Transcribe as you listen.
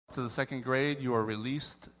To the second grade, you are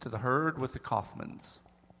released to the herd with the Kaufmans.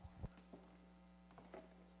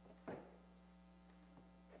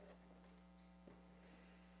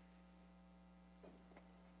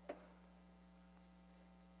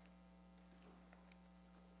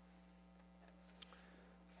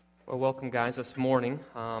 Well, welcome, guys, this morning.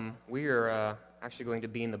 We are actually going to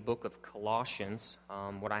be in the book of Colossians.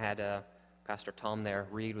 What I had Pastor Tom there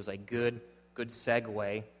read was a good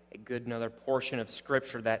segue, a good another portion of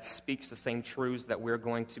Scripture that speaks the same truths that we're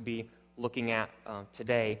going to be looking at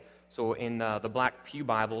today. So in the Black Pew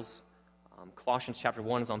Bibles, Colossians chapter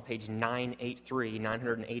 1 is on page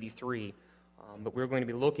 983. But we're going to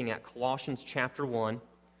be looking at Colossians chapter 1,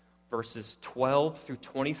 verses 12 through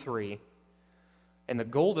 23. And the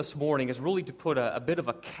goal this morning is really to put a bit of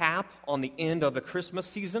a cap on the end of the Christmas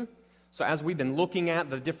season. So as we've been looking at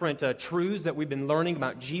the different truths that we've been learning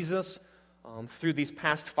about Jesus through these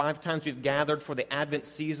past 5 times we've gathered for the Advent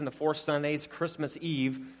season, the 4 Sundays, Christmas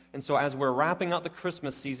Eve. And so as we're wrapping up the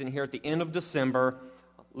Christmas season here at the end of December,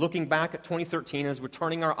 looking back at 2013, as we're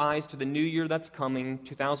turning our eyes to the new year that's coming,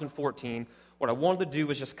 2014, what I wanted to do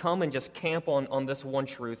was just come and just camp on this one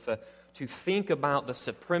truth, to think about the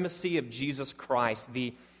supremacy of Jesus Christ,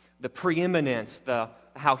 the preeminence,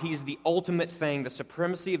 how He's the ultimate thing, the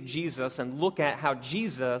supremacy of Jesus, and look at how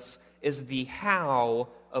Jesus is the how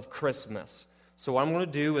of Christmas. So what I'm going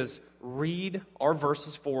to do is read our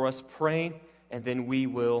verses for us, pray, and then we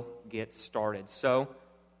will get started. So,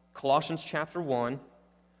 Colossians chapter 1,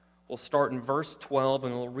 we'll start in verse 12,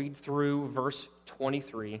 and we'll read through verse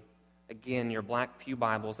 23. Again, your Black Pew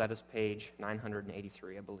Bibles, that is page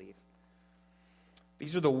 983, I believe.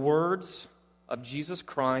 These are the words of Jesus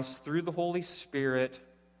Christ through the Holy Spirit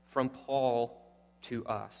from Paul to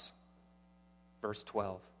us. Verse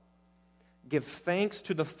 12. Give thanks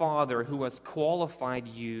to the Father who has qualified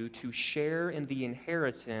you to share in the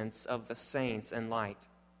inheritance of the saints in light.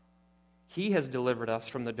 He has delivered us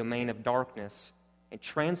from the domain of darkness and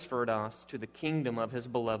transferred us to the kingdom of His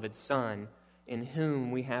beloved Son, in whom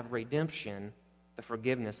we have redemption, the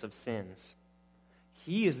forgiveness of sins.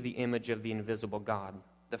 He is the image of the invisible God,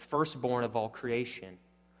 the firstborn of all creation.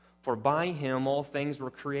 For by Him all things were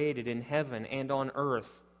created in heaven and on earth,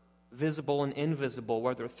 visible and invisible,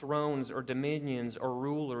 whether thrones or dominions or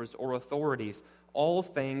rulers or authorities. All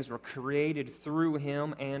things were created through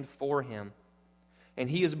Him and for Him. And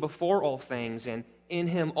He is before all things, and in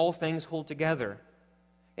Him all things hold together.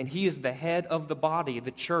 And He is the head of the body, the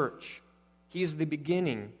church. He is the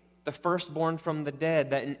beginning, the firstborn from the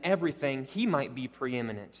dead, that in everything He might be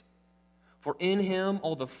preeminent. For in Him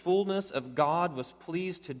all the fullness of God was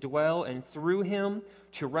pleased to dwell, and through Him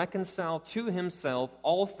to reconcile to Himself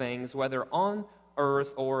all things, whether on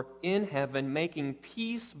earth or in heaven, making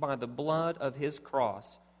peace by the blood of His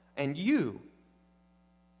cross. And you,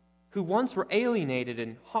 who once were alienated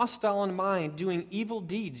and hostile in mind, doing evil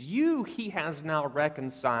deeds, you He has now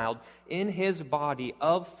reconciled in His body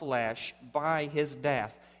of flesh by His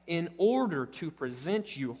death, in order to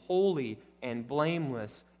present you holy and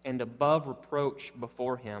blameless and above reproach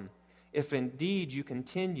before Him, if indeed you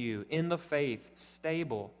continue in the faith,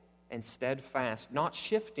 stable and steadfast, not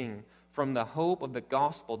shifting from the hope of the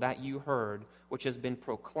gospel that you heard, which has been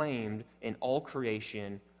proclaimed in all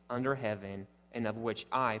creation under heaven, and of which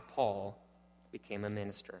I, Paul, became a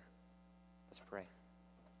minister. Let's pray.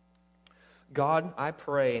 God, I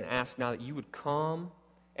pray and ask now that You would come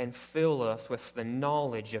and fill us with the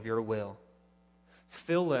knowledge of Your will.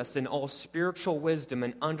 Fill us in all spiritual wisdom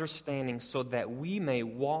and understanding so that we may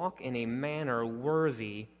walk in a manner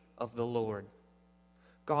worthy of the Lord.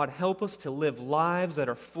 God, help us to live lives that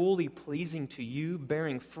are fully pleasing to You,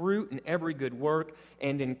 bearing fruit in every good work,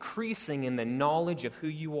 and increasing in the knowledge of who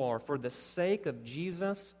You are. For the sake of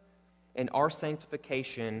Jesus and our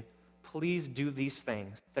sanctification, please do these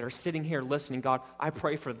things. That are sitting here listening, God, I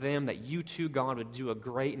pray for them that You too, God, would do a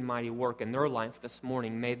great and mighty work in their life this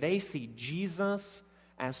morning. May they see Jesus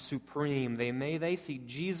as supreme. May they see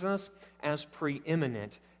Jesus as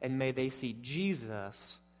preeminent. And may they see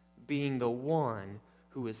Jesus being the one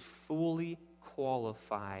who is fully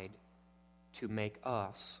qualified to make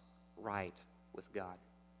us right with God.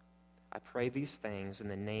 I pray these things in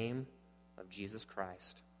the name of Jesus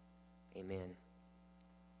Christ. Amen.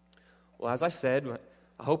 Well, as I said,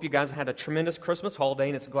 I hope you guys had a tremendous Christmas holiday,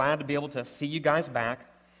 and it's glad to be able to see you guys back.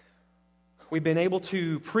 We've been able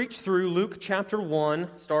to preach through Luke chapter 1,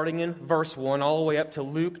 starting in verse 1, all the way up to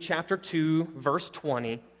Luke chapter 2, verse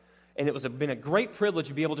 20. And it was been a great privilege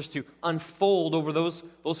to be able just to unfold over those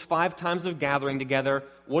 5 times of gathering together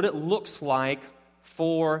what it looks like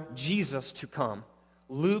for Jesus to come.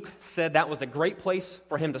 Luke said that was a great place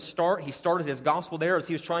for him to start. He started his gospel there as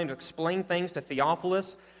he was trying to explain things to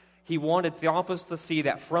Theophilus. He wanted Theophilus to see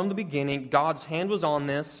that from the beginning, God's hand was on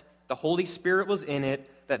this, the Holy Spirit was in it,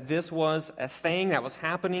 that this was a thing that was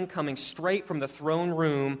happening, coming straight from the throne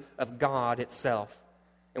room of God itself.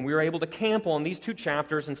 And we were able to camp on these 2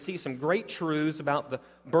 chapters and see some great truths about the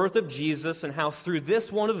birth of Jesus and how through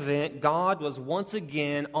this one event, God was once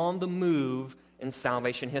again on the move in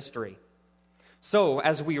salvation history. So,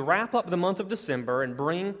 as we wrap up the month of December and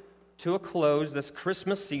bring to a close this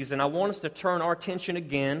Christmas season, I want us to turn our attention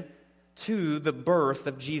again to the birth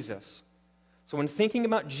of Jesus. So when thinking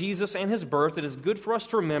about Jesus and his birth, it is good for us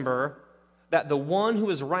to remember that the one who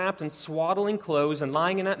is wrapped in swaddling clothes and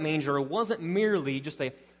lying in that manger wasn't merely just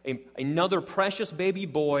another precious baby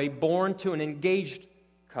boy born to an engaged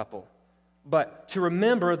couple, but to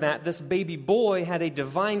remember that this baby boy had a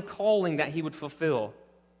divine calling that he would fulfill.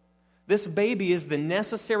 This baby is the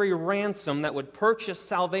necessary ransom that would purchase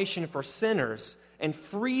salvation for sinners and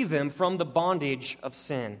free them from the bondage of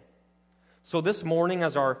sin. So this morning,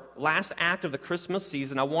 as our last act of the Christmas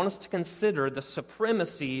season, I want us to consider the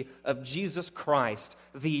supremacy of Jesus Christ,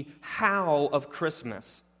 the how of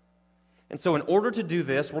Christmas. And so in order to do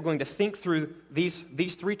this, we're going to think through these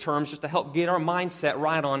 3 terms just to help get our mindset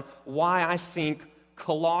right on why I think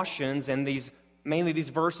Colossians and mainly these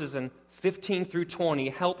verses in 15 through 20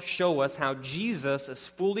 help show us how Jesus is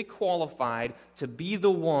fully qualified to be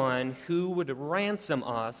the one who would ransom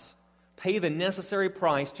us, pay the necessary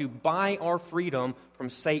price to buy our freedom from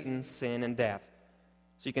Satan, sin, and death.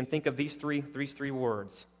 So you can think of these three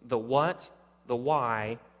words: the what, the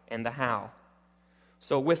why, and the how.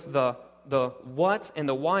 So with the what and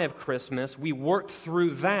the why of Christmas, we worked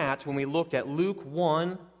through that when we looked at Luke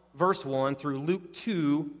 1, verse 1 through Luke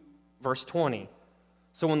 2, verse 20.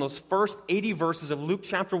 So in those first 80 verses of Luke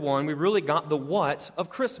chapter 1, we really got the what of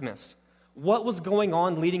Christmas. What was going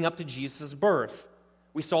on leading up to Jesus' birth?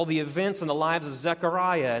 We saw the events in the lives of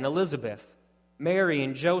Zechariah and Elizabeth, Mary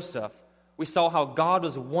and Joseph. We saw how God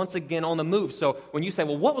was once again on the move. So when you say,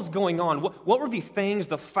 well, what was going on? What were the things,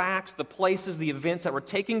 the facts, the places, the events that were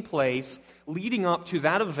taking place leading up to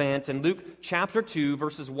that event in Luke chapter 2,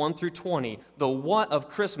 verses 1 through 20? The what of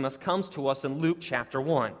Christmas comes to us in Luke chapter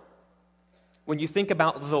 1. When you think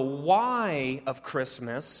about the why of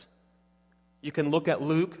Christmas, you can look at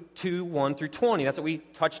Luke 2, 1 through 20. That's what we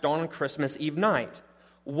touched on Christmas Eve night.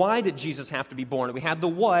 Why did Jesus have to be born? We had the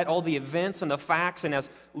what, all the events and the facts, and as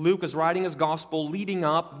Luke is writing his gospel, leading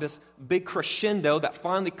up this big crescendo that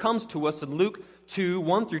finally comes to us in Luke 2,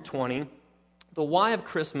 1 through 20, the why of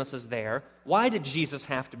Christmas is there. Why did Jesus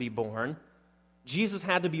have to be born? Jesus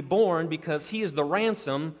had to be born because he is the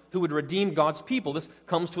ransom who would redeem God's people. This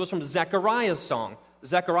comes to us from Zechariah's song.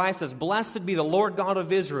 Zechariah says, "Blessed be the Lord God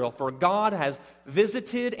of Israel, for God has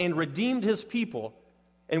visited and redeemed his people."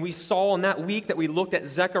 And we saw in that week that we looked at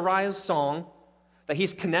Zechariah's song that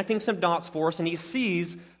he's connecting some dots for us, and he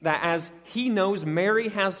sees that as he knows Mary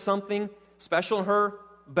has something special in her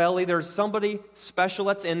belly, there's somebody special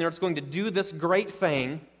that's in there that's going to do this great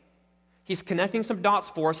thing. He's connecting some dots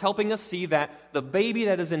for us, helping us see that the baby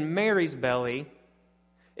that is in Mary's belly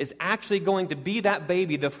is actually going to be that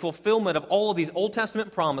baby, the fulfillment of all of these Old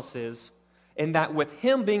Testament promises, and that with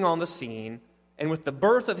him being on the scene and with the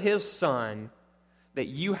birth of his son, that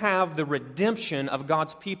you have the redemption of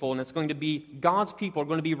God's people, and it's going to be God's people are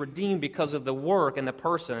going to be redeemed because of the work and the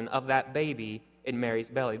person of that baby in Mary's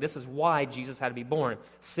belly. This is why Jesus had to be born.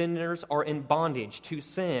 Sinners are in bondage to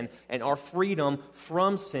sin, and our freedom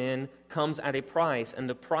from sin comes at a price, and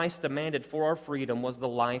the price demanded for our freedom was the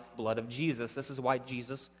lifeblood of Jesus. This is why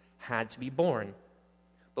Jesus had to be born.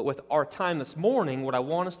 But with our time this morning, what I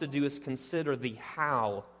want us to do is consider the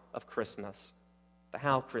how of Christmas. The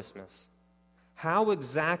how of Christmas. How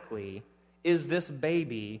exactly is this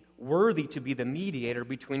baby worthy to be the mediator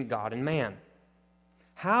between God and man?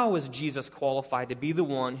 How is Jesus qualified to be the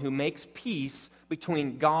one who makes peace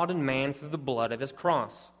between God and man through the blood of his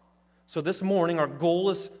cross? So this morning, our goal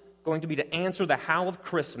is going to be to answer the how of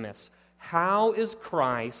Christmas. How is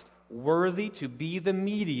Christ worthy to be the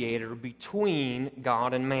mediator between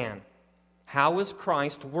God and man? How is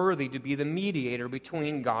Christ worthy to be the mediator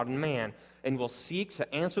between God and man? And we'll seek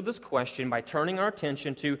to answer this question by turning our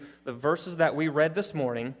attention to the verses that we read this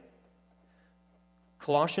morning,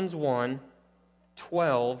 Colossians 1,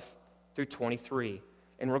 12 through 23.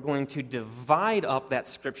 And we're going to divide up that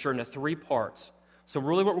scripture into 3 parts. So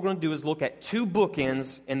really what we're going to do is look at 2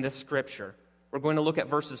 bookends in this scripture. We're going to look at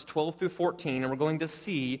verses 12 through 14, and we're going to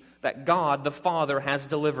see that God, the Father, has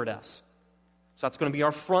delivered us. So that's going to be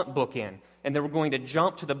our front bookend. And then we're going to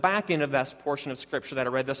jump to the back end of that portion of scripture that I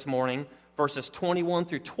read this morning, verses 21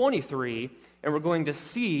 through 23, and we're going to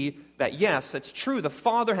see that, yes, it's true, the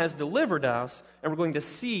Father has delivered us, and we're going to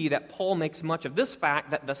see that Paul makes much of this fact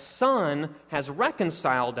that the Son has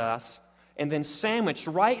reconciled us, and then sandwiched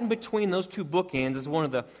right in between those two bookends is one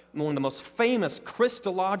of the most famous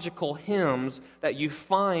Christological hymns that you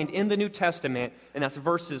find in the New Testament, and that's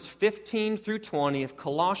verses 15 through 20 of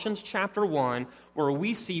Colossians chapter 1, where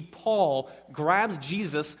we see Paul grabs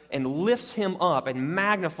Jesus and lifts him up and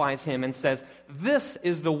magnifies him and says, this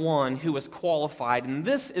is the one who is qualified, and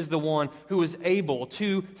this is the one who is able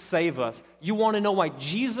to save us. You want to know why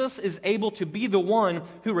Jesus is able to be the one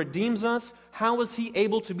who redeems us? How is he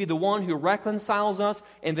able to be the one who reconciles us?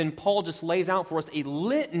 And then Paul just lays out for us a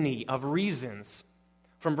litany of reasons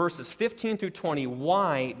from verses 15 through 20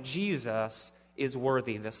 why Jesus is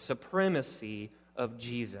worthy, the supremacy of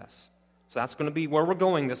Jesus. So that's going to be where we're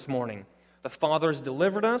going this morning. The Father has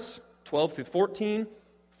delivered us, 12 through 14,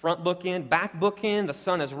 front bookend, back bookend. The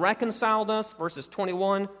Son has reconciled us, verses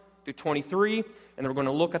 21 through 23. And then we're going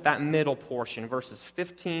to look at that middle portion, verses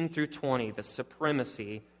 15 through 20, the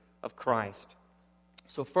supremacy of Christ.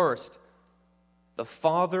 So first, the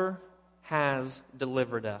Father has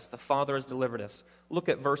delivered us. The Father has delivered us. Look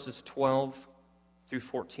at verses 12 through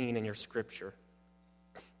 14 in your scripture.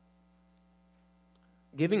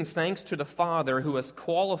 Giving thanks to the Father who has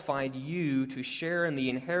qualified you to share in the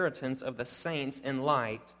inheritance of the saints in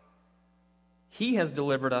light, He has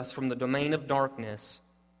delivered us from the domain of darkness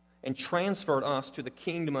and transferred us to the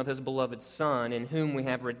kingdom of His beloved Son, in whom we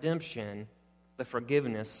have redemption, the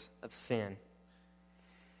forgiveness of sin.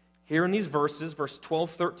 Here in these verses, verse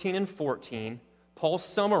 12, 13, and 14, Paul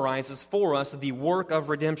summarizes for us the work of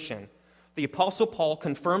redemption. The Apostle Paul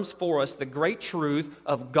confirms for us the great truth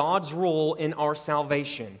of God's role in our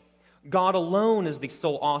salvation. God alone is the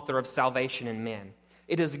sole author of salvation in men.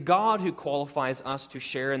 It is God who qualifies us to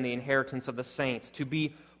share in the inheritance of the saints, to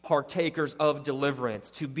be partakers of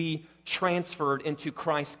deliverance, to be transferred into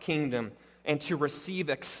Christ's kingdom, and to receive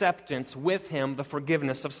acceptance with Him, the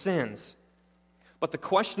forgiveness of sins. But the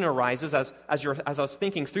question arises, as I was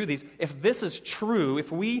thinking through these, if this is true,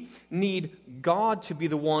 if we need God to be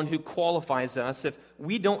the one who qualifies us, if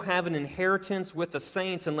we don't have an inheritance with the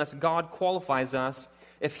saints unless God qualifies us,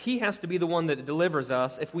 if He has to be the one that delivers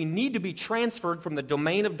us, if we need to be transferred from the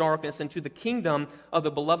domain of darkness into the kingdom of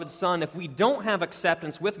the beloved Son, if we don't have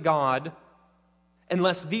acceptance with God,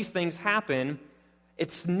 unless these things happen,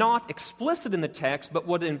 it's not explicit in the text, but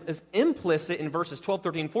what is implicit in verses 12,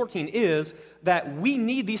 13, 14 is that we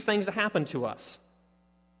need these things to happen to us.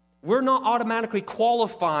 We're not automatically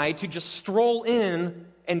qualified to just stroll in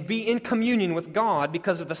and be in communion with God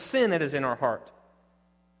because of the sin that is in our heart.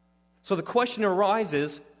 So the question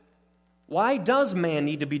arises, why does man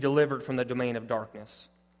need to be delivered from the domain of darkness?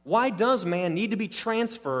 Why does man need to be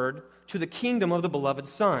transferred to the kingdom of the beloved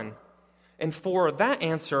Son? And for that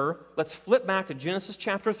answer, let's flip back to Genesis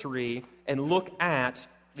chapter 3 and look at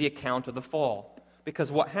the account of the fall.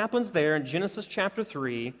 Because what happens there in Genesis chapter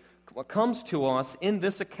 3, what comes to us in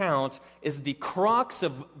this account is the crux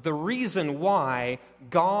of the reason why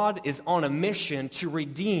God is on a mission to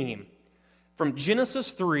redeem. From Genesis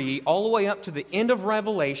 3 all the way up to the end of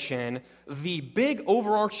Revelation, the big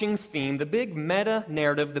overarching theme, the big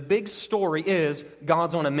meta-narrative, the big story is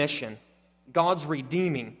God's on a mission. God's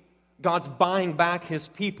redeeming. God's buying back His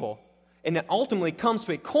people. And it ultimately comes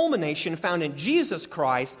to a culmination found in Jesus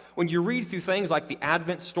Christ when you read through things like the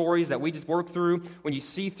Advent stories that we just worked through, when you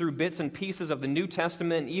see through bits and pieces of the New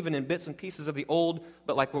Testament, even in bits and pieces of the Old,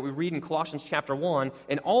 but like what we read in Colossians chapter 1,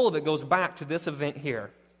 and all of it goes back to this event here.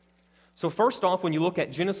 So first off, when you look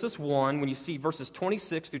at Genesis 1, when you see verses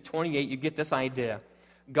 26 through 28, you get this idea.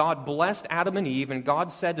 God blessed Adam and Eve, and God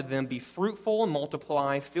said to them, "Be fruitful and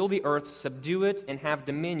multiply, fill the earth, subdue it, and have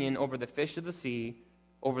dominion over the fish of the sea,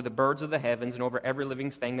 over the birds of the heavens, and over every living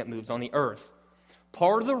thing that moves on the earth."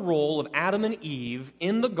 Part of the role of Adam and Eve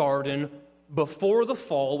in the garden before the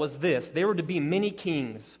fall was this. They were to be many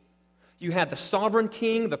kings. You had the sovereign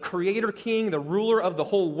king, the creator king, the ruler of the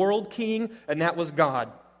whole world king, and that was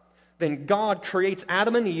God. Then God creates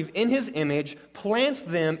Adam and Eve in His image, plants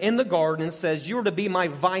them in the garden, and says, "You are to be my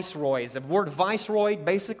viceroys." The word viceroy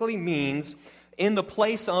basically means in the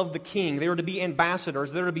place of the king. They were to be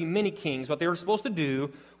ambassadors. They were to be many kings. What they were supposed to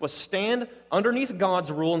do was stand underneath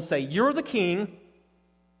God's rule and say, "You're the king.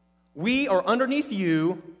 We are underneath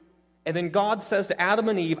you." And then God says to Adam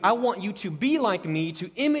and Eve, "I want you to be like me, to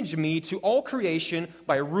image me to all creation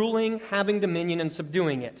by ruling, having dominion, and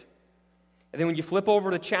subduing it." And then when you flip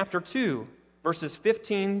over to chapter 2, verses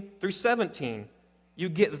 15 through 17, you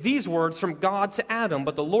get these words from God to Adam.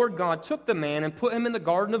 "But the Lord God took the man and put him in the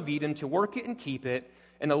Garden of Eden to work it and keep it.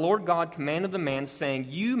 And the Lord God commanded the man, saying,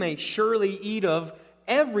 You may surely eat of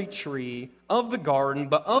every tree of the garden,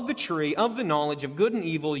 but of the tree of the knowledge of good and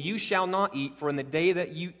evil you shall not eat, for in the day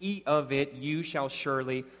that you eat of it you shall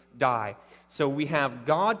surely die. So we have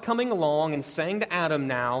God coming along and saying to Adam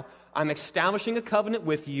now, I'm establishing a covenant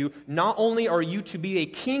with you. Not only are you to be a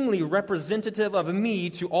kingly representative of me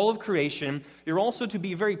to all of creation, you're also to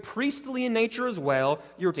be very priestly in nature as well.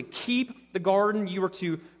 You're to keep the garden. You are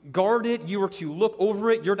to guard it. You are to look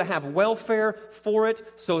over it. You're to have welfare for it.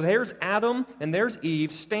 So there's Adam and there's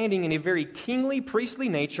Eve standing in a very kingly, priestly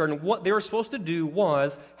nature, and what they were supposed to do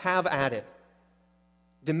was have at it.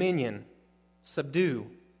 Dominion, subdue,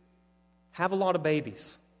 have a lot of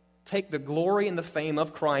babies. Take the glory and the fame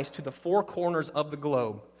of Christ to the four corners of the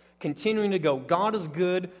globe, continuing to go, God is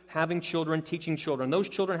good, having children, teaching children. Those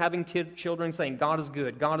children having children saying, God is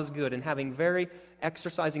good, and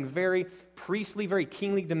exercising very priestly, very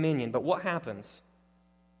kingly dominion. But what happens?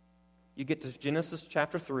 You get to Genesis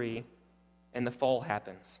chapter 3, and the fall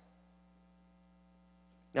happens.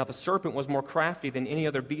 Now the serpent was more crafty than any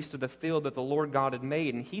other beast of the field that the Lord God had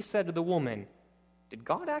made, and he said to the woman, Did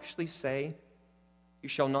God actually say, You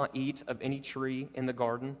shall not eat of any tree in the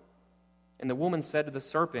garden? And the woman said to the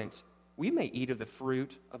serpent, We may eat of the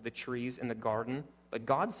fruit of the trees in the garden, but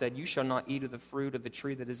God said, You shall not eat of the fruit of the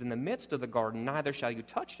tree that is in the midst of the garden, neither shall you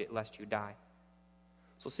touch it, lest you die.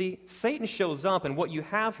 So see, Satan shows up, and what you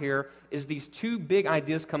have here is these two big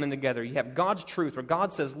ideas coming together. You have God's truth, where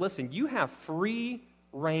God says, Listen, you have free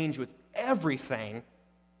range with everything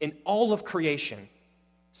in all of creation.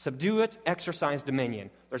 Subdue it, exercise dominion.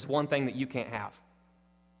 There's one thing that you can't have.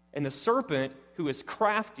 And the serpent, who is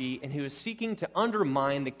crafty and who is seeking to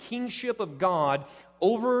undermine the kingship of God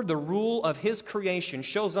over the rule of his creation,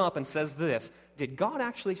 shows up and says this, Did God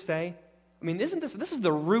actually say? I mean, this is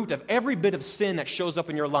the root of every bit of sin that shows up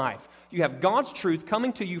in your life. You have God's truth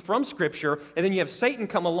coming to you from Scripture, and then you have Satan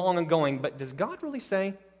come along and going, But does God really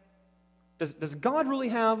say? Does God really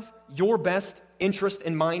have your best interest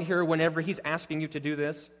in mind here whenever he's asking you to do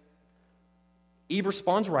this? Eve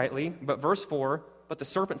responds rightly, but verse 4, But the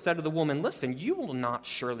serpent said to the woman, Listen, you will not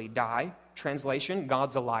surely die. Translation,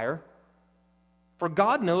 God's a liar. For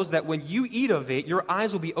God knows that when you eat of it, your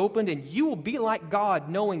eyes will be opened and you will be like God,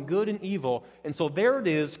 knowing good and evil. And so there it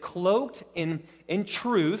is, cloaked in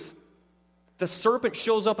truth. The serpent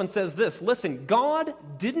shows up and says this, Listen, God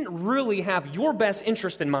didn't really have your best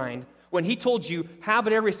interest in mind when he told you, have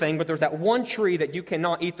it everything, but there's that one tree that you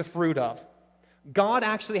cannot eat the fruit of. God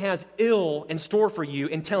actually has ill in store for you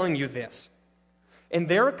in telling you this. And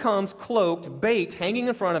there comes cloaked bait hanging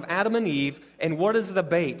in front of Adam and Eve. And what is the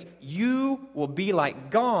bait? You will be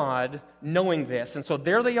like God knowing this. And so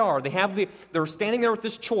there they are. They're standing there with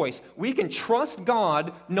this choice. We can trust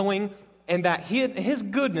God knowing and that his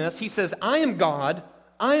goodness, he says, I am God,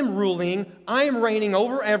 I am ruling, I am reigning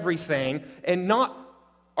over everything,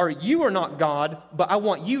 you are not God, but I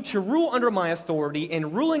want you to rule under my authority,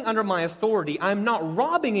 and ruling under my authority, I'm not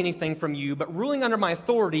robbing anything from you, but ruling under my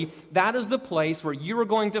authority, that is the place where you are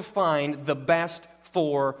going to find the best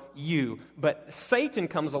for you. But Satan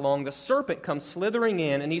comes along, the serpent comes slithering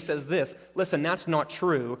in, and he says this, Listen, that's not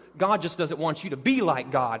true. God just doesn't want you to be like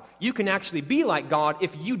God. You can actually be like God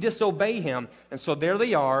if you disobey him. And so there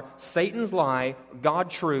they are, Satan's lie,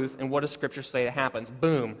 God's truth, and what does Scripture say that happens?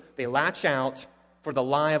 Boom, they latch out for the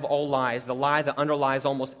lie of all lies, the lie that underlies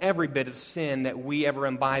almost every bit of sin that we ever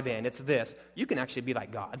imbibe in. It's this, you can actually be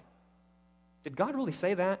like God. Did God really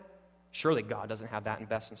say that? Surely God doesn't have that and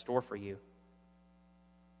best in store for you.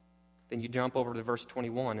 Then you jump over to verse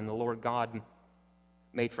 21, and the Lord God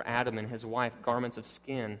made for Adam and his wife garments of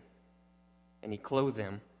skin, and he clothed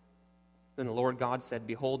them. Then the Lord God said,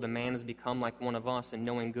 Behold, the man has become like one of us in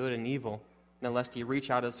knowing good and evil. Now lest he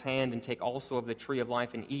reach out his hand and take also of the tree of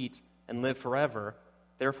life and eat, and live forever.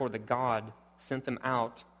 Therefore the God sent them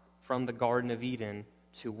out from the Garden of Eden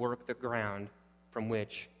to work the ground from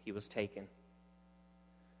which he was taken.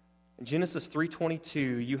 In Genesis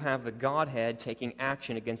 3:22, you have the Godhead taking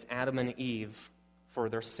action against Adam and Eve for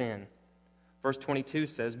their sin. Verse 22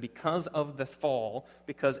 says, because of the fall,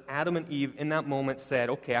 because Adam and Eve in that moment said,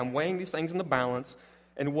 okay, I'm weighing these things in the balance,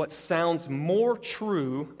 and what sounds more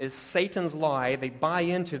true is Satan's lie. They buy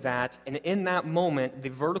into that, and in that moment, the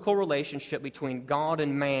vertical relationship between God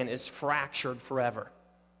and man is fractured forever.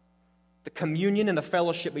 The communion and the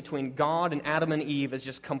fellowship between God and Adam and Eve is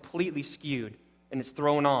just completely skewed, and it's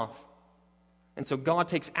thrown off. And so God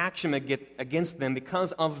takes action against them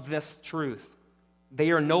because of this truth.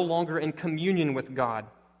 They are no longer in communion with God.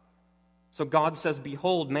 So God says,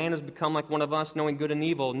 behold, man has become like one of us, knowing good and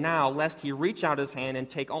evil. Now, lest he reach out his hand and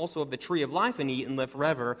take also of the tree of life and eat and live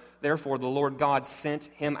forever. Therefore, the Lord God sent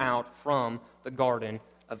him out from the Garden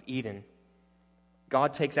of Eden.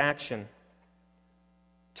 God takes action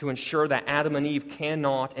to ensure that Adam and Eve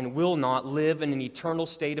cannot and will not live in an eternal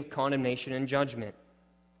state of condemnation and judgment.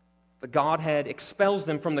 The Godhead expels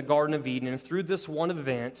them from the Garden of Eden, and through this one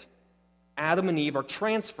event, Adam and Eve are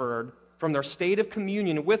transferred from their state of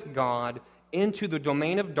communion with God into the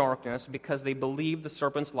domain of darkness because they believed the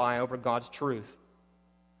serpent's lie over God's truth.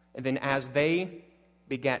 And then as they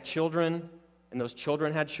begat children, and those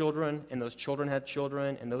children had children, and those children had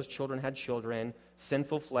children, and those children had children,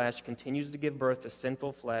 sinful flesh continues to give birth to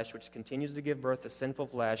sinful flesh, which continues to give birth to sinful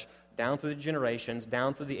flesh, down through the generations,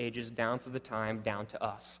 down through the ages, down through the time, down to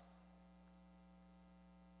us.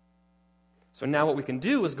 So now what we can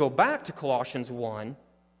do is go back to Colossians 1,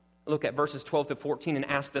 look at verses 12 to 14, and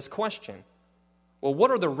ask this question. Well,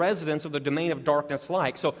 what are the residents of the domain of darkness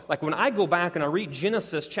like? So, like when I go back and I read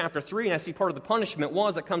Genesis chapter 3 and I see part of the punishment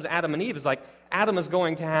was that comes to Adam and Eve, is like Adam is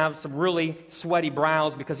going to have some really sweaty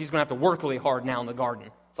brows because he's going to have to work really hard now in the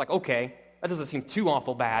garden. It's like, okay, that doesn't seem too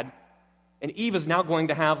awful bad. And Eve is now going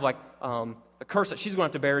to have like the curse that she's going to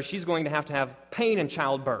have to bear is she's going to have pain in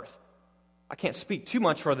childbirth. I can't speak too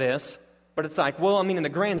much for this, but it's like, well, I mean, in the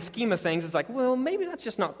grand scheme of things, it's like, well, maybe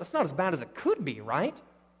that's not as bad as it could be, right?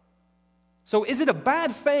 So is it a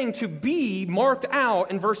bad thing to be marked out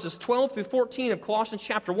in verses 12 through 14 of Colossians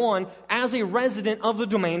chapter 1 as a resident of the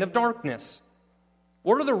domain of darkness?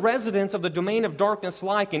 What are the residents of the domain of darkness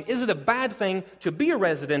like, and is it a bad thing to be a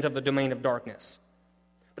resident of the domain of darkness?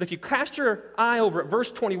 But if you cast your eye over at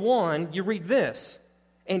verse 21, you read this,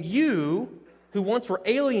 and you, who once were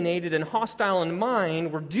alienated and hostile in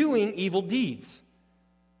mind, were doing evil deeds.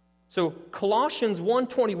 So Colossians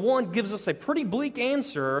 1:21 gives us a pretty bleak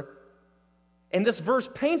answer, and this verse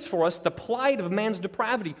paints for us the plight of man's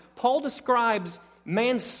depravity. Paul describes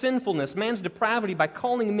man's sinfulness, man's depravity, by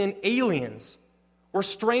calling men aliens, or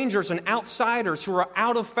strangers and outsiders who are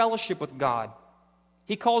out of fellowship with God.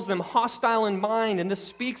 He calls them hostile in mind, and this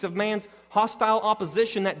speaks of man's hostile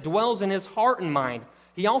opposition that dwells in his heart and mind.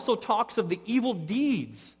 He also talks of the evil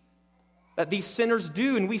deeds that these sinners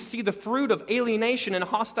do, and we see the fruit of alienation and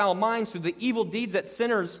hostile minds through the evil deeds that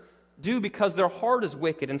sinners do because their heart is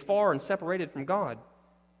wicked and far and separated from God.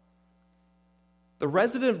 The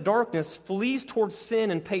resident of darkness flees towards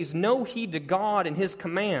sin and pays no heed to God and His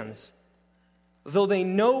commands. Though they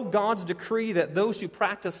know God's decree that those who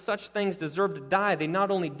practice such things deserve to die, they not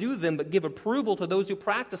only do them, but give approval to those who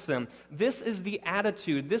practice them. This is the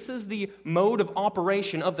attitude, this is the mode of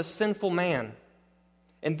operation of the sinful man.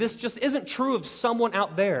 And this just isn't true of someone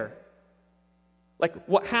out there. Like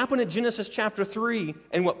what happened in Genesis chapter 3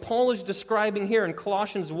 and what Paul is describing here in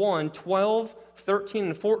Colossians 1, 12, 13,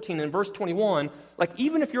 and 14, and verse 21, like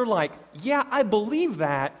even if you're like, yeah, I believe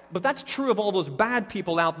that, but that's true of all those bad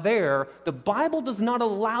people out there, the Bible does not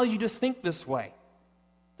allow you to think this way.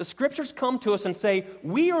 The Scriptures come to us and say,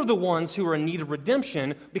 we are the ones who are in need of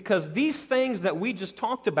redemption because these things that we just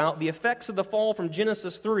talked about, the effects of the fall from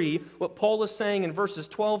Genesis 3, what Paul is saying in verses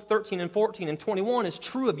 12, 13, and 14, and 21 is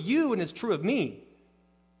true of you and is true of me.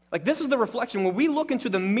 Like this is the reflection. When we look into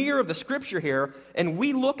the mirror of the Scripture here and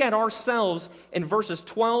we look at ourselves in verses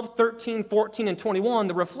 12, 13, 14, and 21,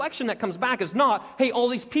 the reflection that comes back is not, hey, all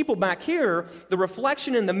these people back here. The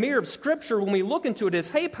reflection in the mirror of Scripture when we look into it is,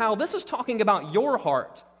 hey, pal, this is talking about your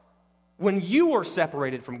heart when you are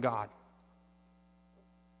separated from God.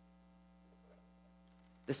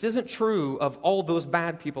 This isn't true of all those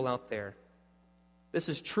bad people out there. This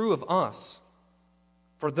is true of us.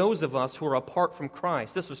 For those of us who are apart from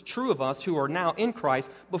Christ. This was true of us who are now in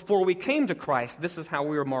Christ before we came to Christ. This is how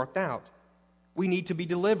we were marked out. We need to be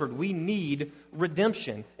delivered. We need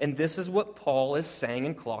redemption. And this is what Paul is saying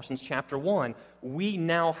in Colossians chapter 1. We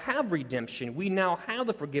now have redemption. We now have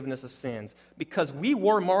the forgiveness of sins because we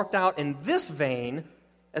were marked out in this vein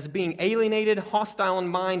as being alienated, hostile in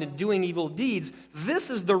mind, and doing evil deeds.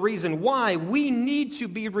 This is the reason why we need to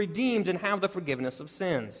be redeemed and have the forgiveness of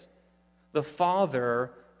sins. The Father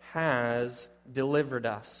has delivered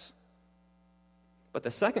us. But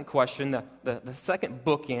the second question, the second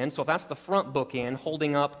bookend, so if that's the front bookend,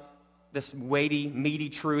 holding up this weighty, meaty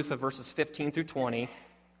truth of verses 15 through 20,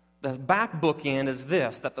 the back bookend is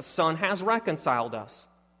this, that the Son has reconciled us.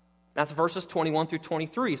 That's verses 21 through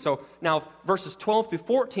 23. So now verses 12 through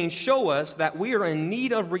 14 show us that we are in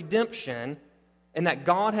need of redemption and that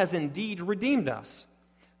God has indeed redeemed us.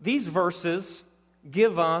 These verses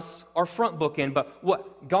give us our front bookend, but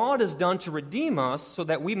what God has done to redeem us so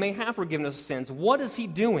that we may have forgiveness of sins, what is He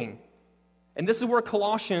doing? And this is where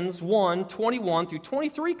Colossians 1, 21 through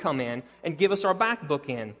 23 come in and give us our back book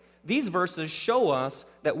in. These verses show us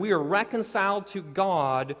that we are reconciled to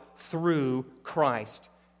God through Christ.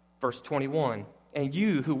 Verse 21, and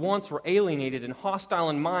you who once were alienated and hostile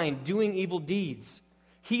in mind, doing evil deeds,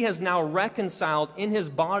 he has now reconciled in his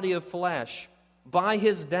body of flesh by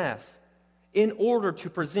his death, in order to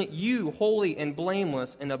present you holy and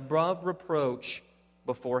blameless and above reproach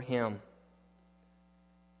before him.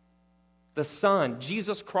 The Son,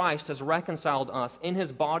 Jesus Christ, has reconciled us in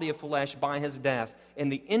his body of flesh by his death,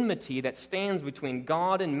 and the enmity that stands between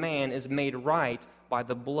God and man is made right by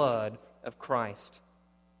the blood of Christ.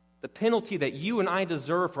 The penalty that you and I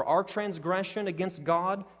deserve for our transgression against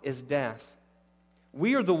God is death.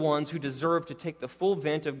 We are the ones who deserve to take the full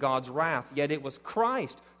vent of God's wrath, yet it was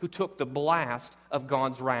Christ who took the blast of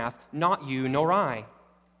God's wrath, not you nor I.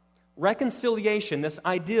 Reconciliation, this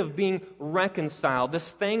idea of being reconciled, this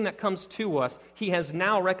thing that comes to us, he has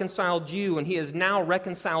now reconciled you and he has now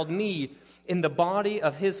reconciled me in the body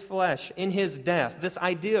of his flesh, in his death. This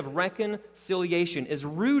idea of reconciliation is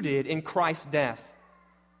rooted in Christ's death.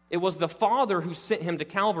 It was the Father who sent him to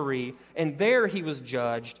Calvary, and there he was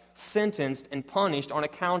judged, sentenced, and punished on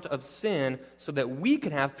account of sin so that we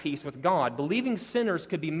could have peace with God. Believing sinners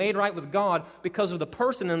could be made right with God because of the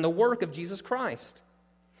person and the work of Jesus Christ.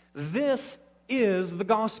 This is the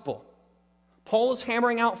gospel. Paul is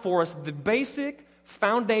hammering out for us the basic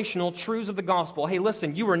foundational truths of the gospel. Hey,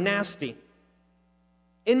 listen, you are nasty.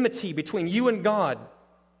 Enmity between you and God.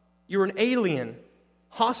 You're an alien,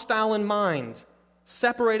 hostile in mind,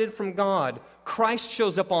 separated from God. Christ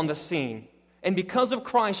shows up on the scene. And because of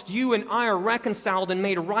Christ, you and I are reconciled and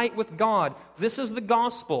made right with God. This is the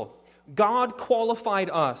gospel. God qualified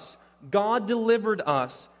us. God delivered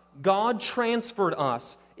us. God transferred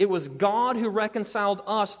us. It was God who reconciled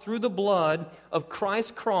us through the blood of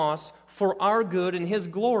Christ's cross for our good and his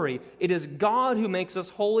glory. It is God who makes us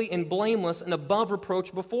holy and blameless and above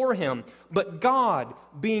reproach before him. But God,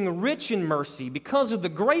 being rich in mercy, because of the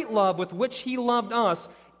great love with which he loved us,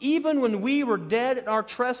 even when we were dead in our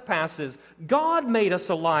trespasses, God made us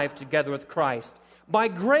alive together with Christ. By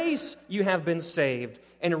grace you have been saved,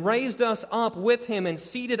 and raised us up with him and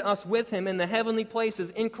seated us with him in the heavenly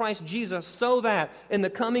places in Christ Jesus, so that in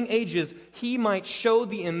the coming ages he might show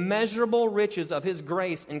the immeasurable riches of his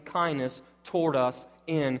grace and kindness toward us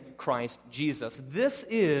in Christ Jesus. This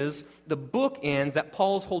is the bookends that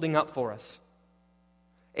Paul's holding up for us.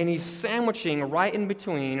 And he's sandwiching right in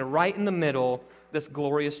between, right in the middle, this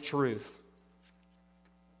glorious truth.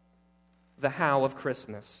 The how of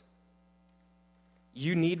Christmas.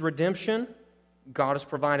 You need redemption. God has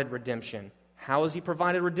provided redemption. How has he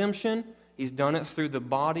provided redemption? He's done it through the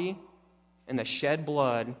body and the shed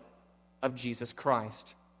blood of Jesus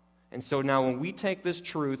Christ. And so now when we take this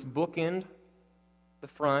truth, bookend the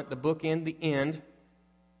front, the bookend the end,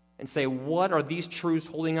 and say, what are these truths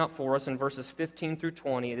holding up for us in verses 15 through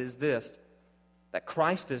 20? It is this, that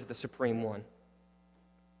Christ is the supreme one.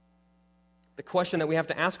 The question that we have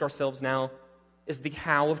to ask ourselves now is the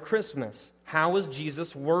how of Christmas. How is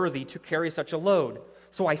Jesus worthy to carry such a load?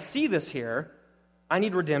 So I see this here. I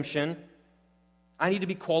need redemption. I need to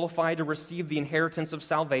be qualified to receive the inheritance of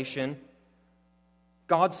salvation.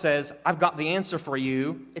 God says, I've got the answer for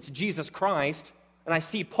you. It's Jesus Christ. And I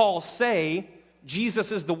see Paul say,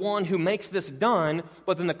 Jesus is the one who makes this done.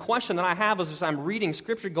 But then the question that I have is, as I'm reading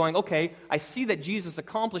Scripture going, okay, I see that Jesus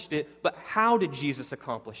accomplished it, but how did Jesus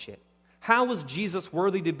accomplish it? How was Jesus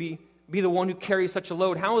worthy to be the one who carries such a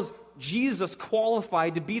load? How is Jesus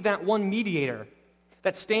qualified to be that one mediator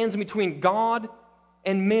that stands between God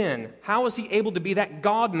and men? How is he able to be that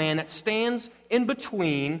God-man that stands in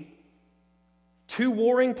between two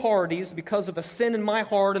warring parties because of the sin in my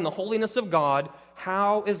heart and the holiness of God?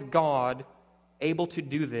 How is God able to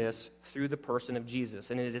do this through the person of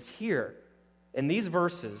Jesus? And it is here in these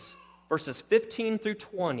verses 15 through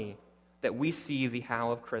 20, that we see the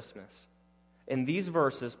how of Christmas. In these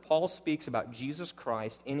verses, Paul speaks about Jesus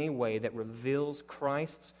Christ in a way that reveals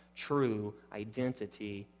Christ's true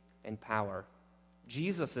identity and power.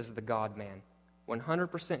 Jesus is the God-man,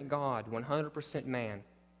 100% God, 100% man.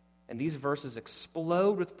 And these verses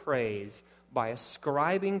explode with praise by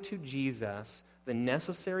ascribing to Jesus the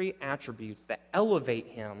necessary attributes that elevate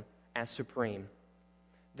him as supreme.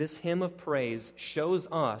 This hymn of praise shows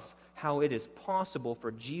us how it is possible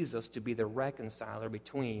for Jesus to be the reconciler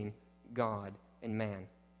between God and man.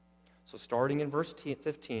 So starting in verse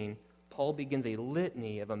 15, Paul begins a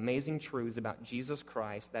litany of amazing truths about Jesus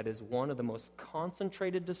Christ that is one of the most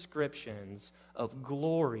concentrated descriptions of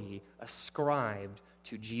glory ascribed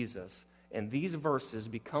to Jesus. And these verses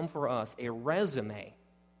become for us a resume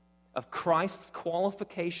of Christ's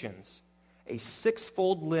qualifications, a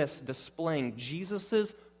sixfold list displaying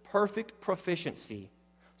Jesus' perfect proficiency,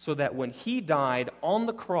 so that when he died on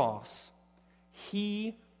the cross,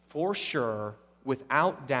 he, for sure,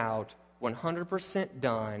 without doubt, 100%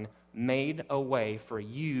 done, made a way for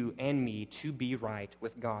you and me to be right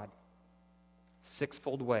with God.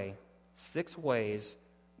 Sixfold way. 6 ways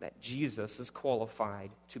that Jesus is qualified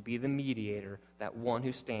to be the mediator, that one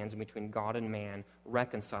who stands between God and man,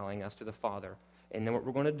 reconciling us to the Father. And then what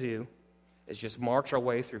we're going to do is just march our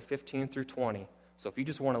way through 15 through 20. So if you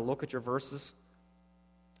just want to look at your verses,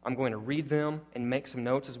 I'm going to read them and make some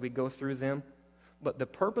notes as we go through them. But the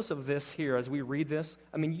purpose of this here, as we read this,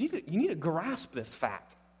 I mean, you need to grasp this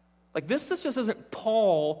fact. Like, this just isn't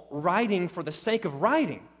Paul writing for the sake of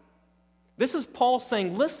writing. This is Paul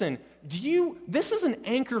saying, listen, this is an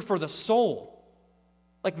anchor for the soul.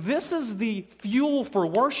 Like, this is the fuel for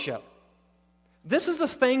worship. This is the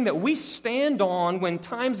thing that we stand on when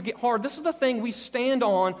times get hard. This is the thing we stand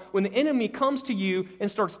on when the enemy comes to you and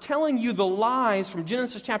starts telling you the lies from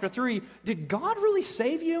Genesis chapter 3. Did God really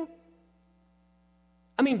save you?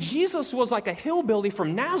 I mean, Jesus was like a hillbilly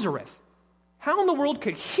from Nazareth. How in the world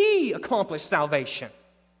could he accomplish salvation?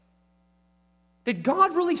 Did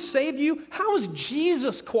God really save you? How is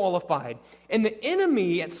Jesus qualified? And the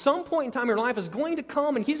enemy, at some point in time in your life, is going to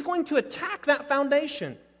come and he's going to attack that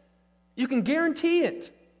foundation. You can guarantee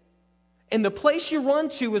it. And the place you run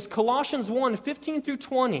to is Colossians 1, 15 through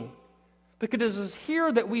 20. Because it is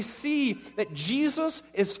here that we see that Jesus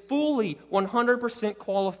is fully 100%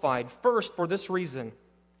 qualified. First, for this reason.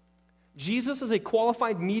 Jesus is a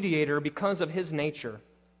qualified mediator because of his nature.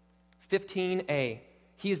 15a,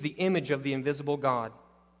 he is the image of the invisible God.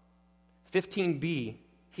 15b,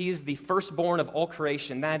 he is the firstborn of all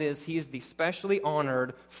creation. That is, he is the specially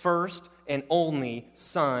honored first and only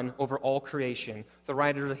Son over all creation. The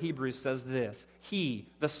writer of Hebrews says this: He,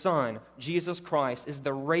 the Son, Jesus Christ, is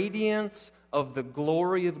the radiance of the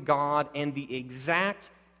glory of God and the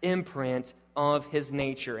exact imprint of his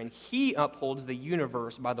nature, and he upholds the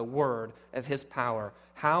universe by the word of his power.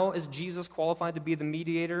 How is Jesus qualified to be the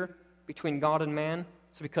mediator between God and man?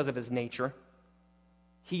 It's because of his nature.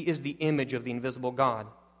 He is the image of the invisible God.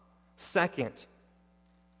 Second,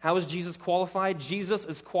 how is Jesus qualified? Jesus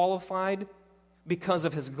is qualified because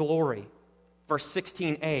of his glory. Verse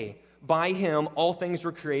 16a, by him all things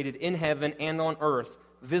were created in heaven and on earth,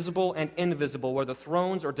 visible and invisible, whether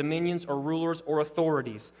thrones or dominions or rulers or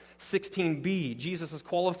authorities. 16b, Jesus is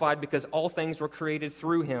qualified because all things were created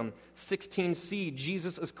through him. 16c,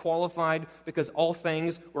 Jesus is qualified because all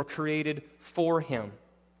things were created for him.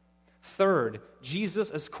 Third, Jesus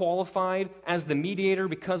is qualified as the mediator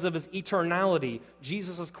because of his eternality.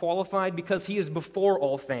 Jesus is qualified because he is before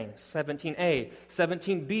all things. 17a.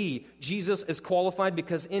 17b, Jesus is qualified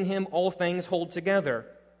because in him all things hold together.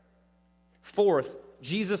 Fourth,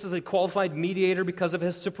 Jesus is a qualified mediator because of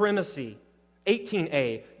his supremacy.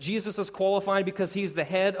 18a, Jesus is qualified because he's the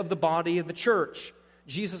head of the body of the church.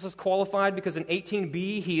 Jesus is qualified because in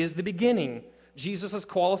 18b, he is the beginning. Jesus is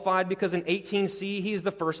qualified because in 18c, he is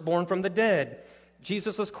the firstborn from the dead.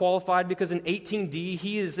 Jesus is qualified because in 18d,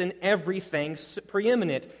 he is in everything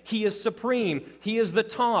preeminent. He is supreme. He is the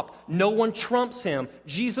top. No one trumps him.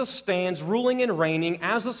 Jesus stands ruling and reigning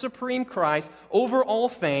as the supreme Christ over all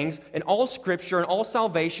things, and all scripture and all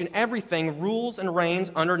salvation, everything rules and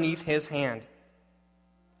reigns underneath his hand.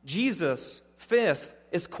 Jesus, fifth,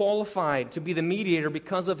 is qualified to be the mediator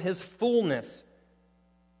because of his fullness.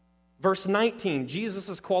 Verse 19, Jesus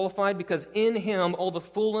is qualified because in him all the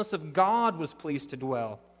fullness of God was pleased to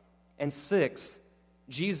dwell. And sixth,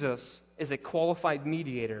 Jesus is a qualified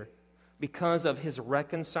mediator because of his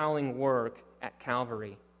reconciling work at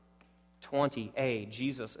Calvary. 20a,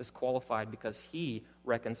 Jesus is qualified because he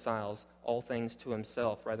reconciles all things to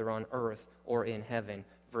himself, whether on earth or in heaven.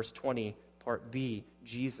 Verse 20, part B,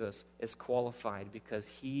 Jesus is qualified because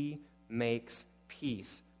he makes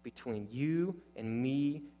peace between you and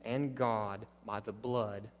me and God by the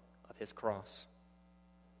blood of his cross.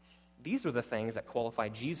 These are the things that qualify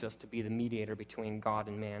Jesus to be the mediator between God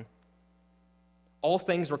and man. All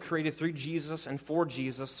things were created through Jesus and for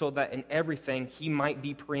Jesus so that in everything he might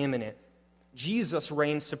be preeminent. Jesus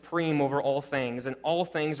reigns supreme over all things, and all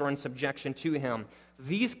things are in subjection to him.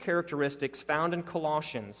 These characteristics found in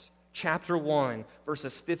Colossians Chapter 1,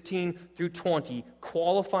 verses 15 through 20,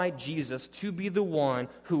 qualify Jesus to be the one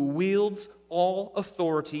who wields all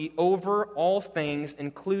authority over all things,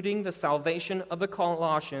 including the salvation of the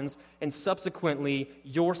Colossians, and subsequently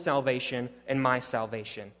your salvation and my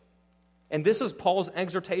salvation. And this is Paul's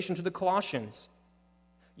exhortation to the Colossians.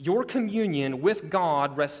 your communion with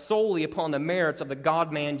God rests solely upon the merits of the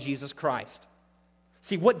God-man Jesus Christ.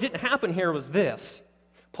 See, what didn't happen here was this.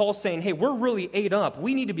 Paul's saying, hey, we're really ate up.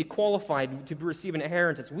 We need to be qualified to receive an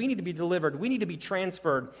inheritance. We need to be delivered. We need to be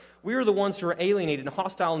transferred. We are the ones who are alienated and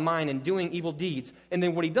hostile in mind and doing evil deeds. And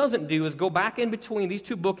then what he doesn't do is go back in between these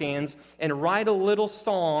two bookends and write a little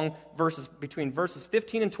song between verses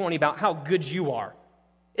 15 and 20 about how good you are.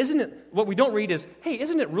 Isn't it, what we don't read is, hey,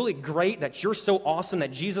 isn't it really great that you're so awesome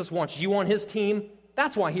that Jesus wants you on his team?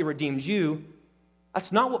 That's why he redeemed you.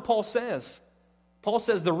 That's not what Paul says. Paul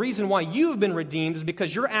says the reason why you've been redeemed is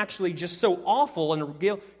because you're actually just so awful and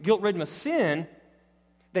guilt-ridden with sin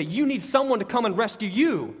that you need someone to come and rescue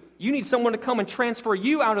you. You need someone to come and transfer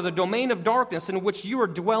you out of the domain of darkness in which you are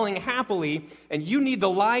dwelling happily, and you need the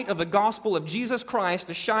light of the gospel of Jesus Christ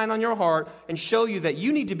to shine on your heart and show you that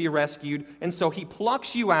you need to be rescued. And so he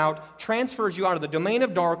plucks you out, transfers you out of the domain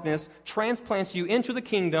of darkness, transplants you into the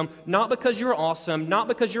kingdom, not because you're awesome, not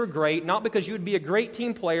because you're great, not because you would be a great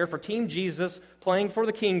team player for Team Jesus playing for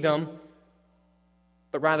the kingdom,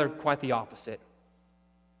 but rather quite the opposite,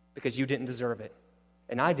 because you didn't deserve it,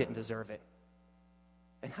 and I didn't deserve it.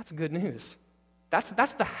 And that's good news. That's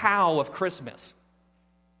the how of Christmas.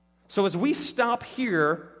 So as we stop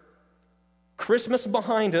here, Christmas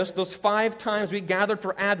behind us, those 5 times we gathered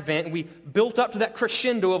for Advent, and we built up to that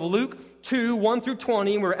crescendo of Luke 2, 1 through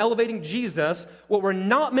 20, and we're elevating Jesus, what we're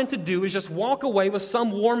not meant to do is just walk away with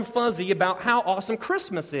some warm fuzzy about how awesome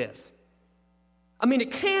Christmas is. I mean,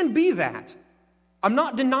 it can be that. I'm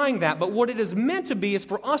not denying that, but what it is meant to be is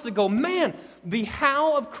for us to go, man, the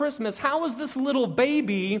how of Christmas, how is this little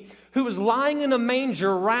baby who is lying in a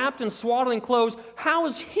manger, wrapped in swaddling clothes, how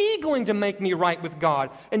is he going to make me right with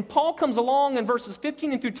God? And Paul comes along in verses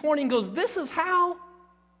 15 and through 20 and goes, this is how.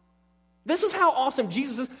 This is how awesome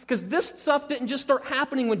Jesus is, because this stuff didn't just start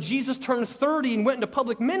happening when Jesus turned 30 and went into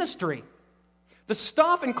public ministry. The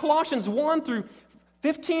stuff in Colossians 1 through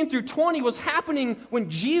 15 through 20 was happening when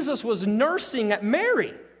Jesus was nursing at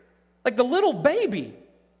Mary. Like the little baby,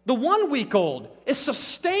 the 1-week-old, is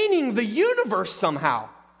sustaining the universe somehow.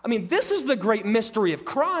 I mean, this is the great mystery of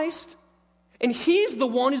Christ. And he's the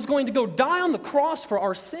one who's going to go die on the cross for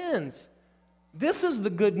our sins. This is the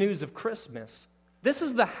good news of Christmas. This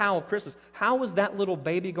is the how of Christmas. How is that little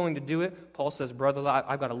baby going to do it? Paul says, brother,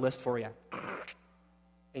 I've got a list for you. And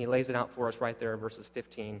he lays it out for us right there in verses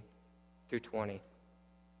 15 through 20.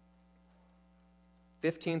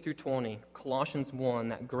 15 through 20, Colossians 1,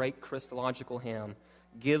 that great Christological hymn,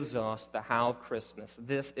 gives us the how of Christmas.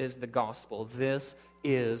 This is the gospel. This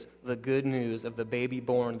is the good news of the baby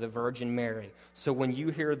born of the Virgin Mary. So when you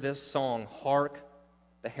hear this song, Hark,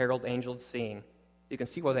 the Herald Angels Sing, you can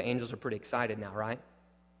see why the angels are pretty excited now, right?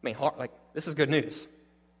 I mean, hark, this is good news.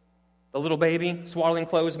 The little baby, swaddling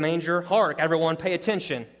clothes, manger, hark, everyone, pay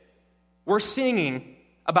attention. We're singing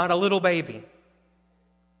about a little baby.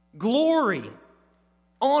 Glory,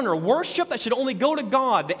 honor, worship that should only go to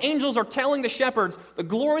God. The angels are telling the shepherds, the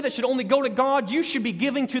glory that should only go to God, you should be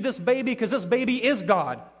giving to this baby because this baby is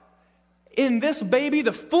God. In this baby,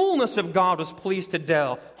 the fullness of God was pleased to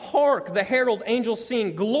dwell. Hark, the herald angels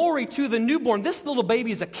sing, glory to the newborn. This little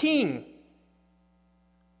baby is a king.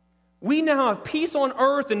 We now have peace on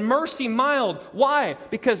earth and mercy mild. Why?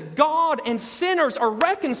 Because God and sinners are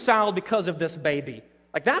reconciled because of this baby.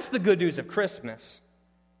 That's the good news of Christmas.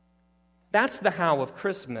 That's the how of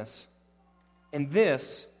Christmas. And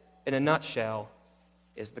this, in a nutshell,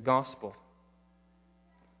 is the gospel.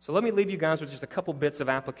 So let me leave you guys with just a couple bits of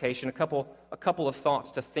application, a couple of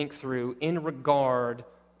thoughts to think through in regard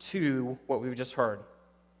to what we've just heard.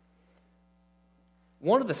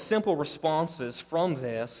 One of the simple responses from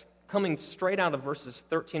this, coming straight out of verses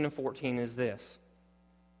 13 and 14, is this.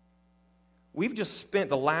 We've just spent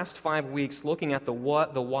the last 5 weeks looking at the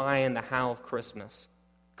what, the why, and the how of Christmas,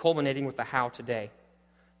 culminating with the how today.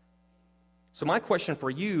 So my question for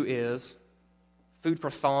you is, food for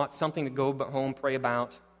thought, something to go home, pray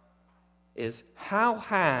about, is how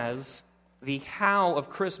has the how of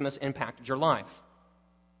Christmas impacted your life?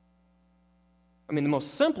 I mean, the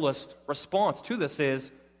most simplest response to this is,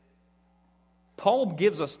 Paul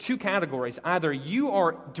gives us 2 categories. Either you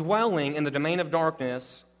are dwelling in the domain of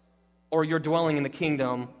darkness, or you're dwelling in the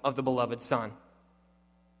kingdom of the beloved Son.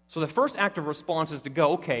 So the first active response is to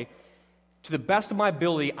go, okay, to the best of my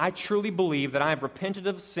ability, I truly believe that I have repented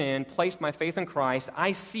of sin, placed my faith in Christ.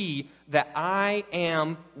 I see that I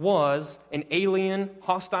was an alien,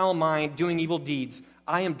 hostile mind doing evil deeds.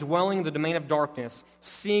 I am dwelling in the domain of darkness,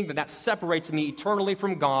 seeing that separates me eternally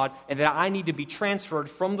from God, and that I need to be transferred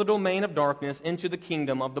from the domain of darkness into the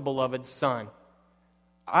kingdom of the beloved Son.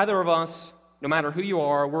 Either of us, no matter who you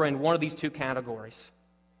are, we're in one of these 2 categories.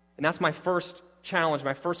 And that's my first challenge,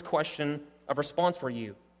 my first question of response for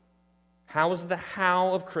you. How has the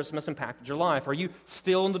how of Christmas impacted your life? Are you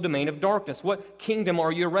still in the domain of darkness? What kingdom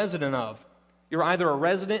are you a resident of? You're either a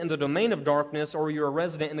resident in the domain of darkness or you're a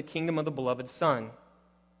resident in the kingdom of the beloved Son.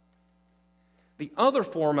 The other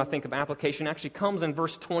form, I think, of application actually comes in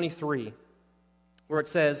verse 23, where it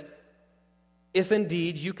says, if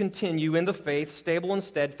indeed you continue in the faith, stable and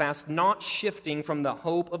steadfast, not shifting from the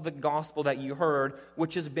hope of the gospel that you heard,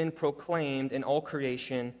 which has been proclaimed in all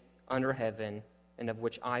creation under heaven, and of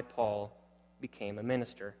which I, Paul, became a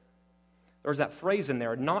minister. There's that phrase in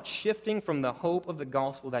there, not shifting from the hope of the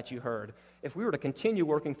gospel that you heard. If we were to continue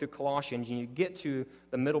working through Colossians and you get to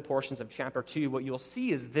the middle portions of chapter 2, what you'll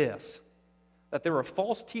see is this, that there were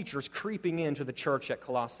false teachers creeping into the church at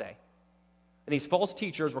Colossae. And these false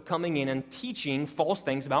teachers were coming in and teaching false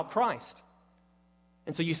things about Christ.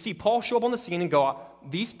 And so you see Paul show up on the scene and go,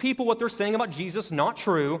 these people, what they're saying about Jesus, not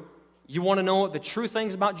true. You want to know what the true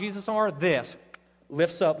things about Jesus are? This.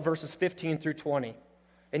 Lifts up verses 15 through 20.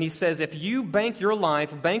 And he says, if you bank your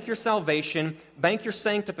life, bank your salvation, bank your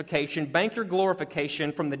sanctification, bank your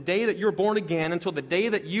glorification from the day that you're born again until the day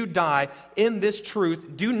that you die in this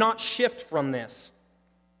truth, do not shift from this.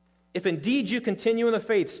 If indeed you continue in the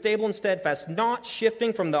faith, stable and steadfast, not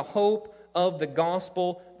shifting from the hope of the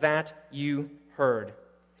gospel that you heard.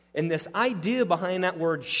 And this idea behind that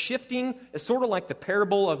word shifting is sort of like the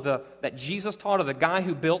parable of that Jesus taught of the guy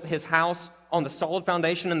who built his house on the solid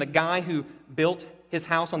foundation and the guy who built his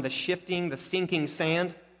house on the shifting, the sinking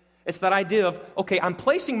sand. It's that idea of, okay, I'm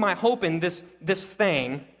placing my hope in this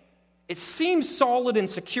thing. It seems solid and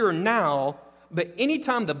secure now, but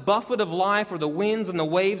anytime the buffet of life or the winds and the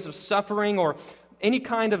waves of suffering or any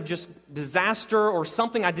kind of just disaster or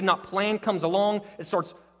something I did not plan comes along, it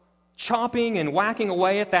starts chopping and whacking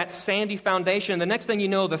away at that sandy foundation. And the next thing you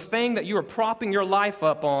know, the thing that you are propping your life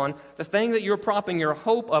up on, the thing that you're propping your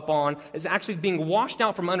hope up on, is actually being washed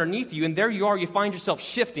out from underneath you. And there you are, you find yourself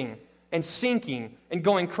shifting and sinking and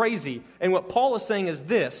going crazy. And what Paul is saying is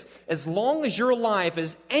this: as long as your life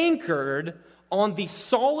is anchored on the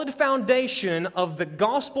solid foundation of the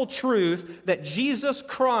gospel truth that Jesus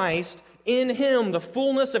Christ, in him the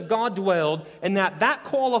fullness of God dwelled, and that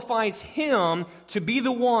qualifies him to be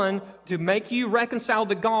the one to make you reconciled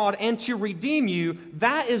to God and to redeem you,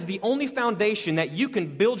 that is the only foundation that you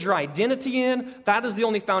can build your identity in. That is the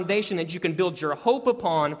only foundation that you can build your hope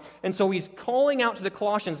upon. And so he's calling out to the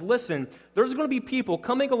Colossians, listen, there's going to be people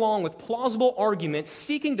coming along with plausible arguments,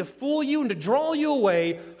 seeking to fool you and to draw you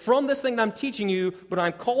away from this thing that I'm teaching you, but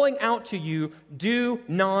I'm calling out to you, do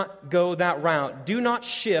not go that route. Do not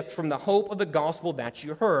shift from the hope of the gospel that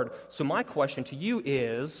you heard. So my question to you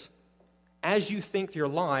is, as you think through your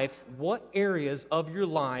life, what areas of your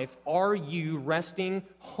life are you resting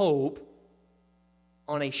hope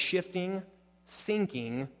on a shifting,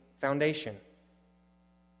 sinking foundation?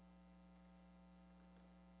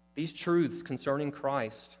 These truths concerning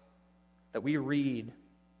Christ that we read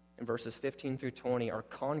in verses 15 through 20 are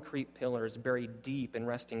concrete pillars buried deep and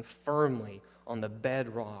resting firmly on the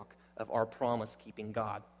bedrock of our promise-keeping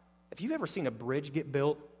God. If you've ever seen a bridge get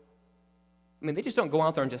built, I mean, they just don't go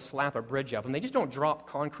out there and just slap a bridge up, and they just don't drop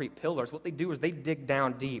concrete pillars. What they do is they dig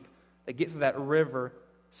down deep. They get through that river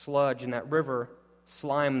sludge and that river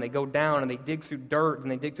slime, and they go down, and they dig through dirt,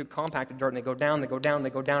 and they dig through compacted dirt, and they go down, they go down,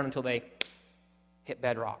 they go down until they hit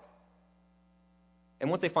bedrock.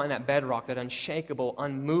 And once they find that bedrock, that unshakable,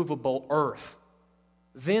 unmovable earth,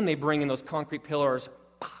 then they bring in those concrete pillars,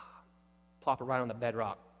 plop it right on the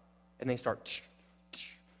bedrock, and they start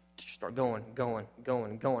going.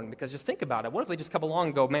 Because just think about it. What if they just come along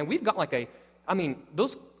and go, man, we've got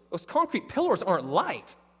those concrete pillars aren't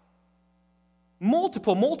light.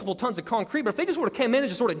 Multiple tons of concrete. But if they just sort of came in and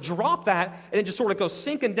just sort of dropped that and it just sort of goes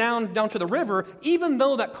sinking down to the river, even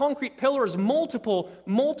though that concrete pillar is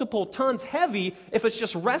multiple tons heavy, if it's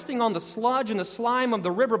just resting on the sludge and the slime of the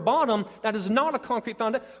river bottom, that is not a concrete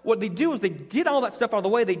foundation. What they do is they get all that stuff out of the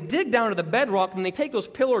way, they dig down to the bedrock, and they take those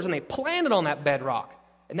pillars and they plant it on that bedrock.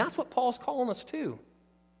 And that's what Paul's calling us to.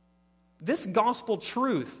 This gospel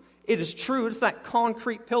truth, it is true. It's that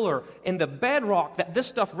concrete pillar. And the bedrock that this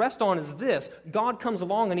stuff rests on is this. God comes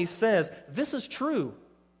along and he says, this is true.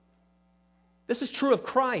 This is true of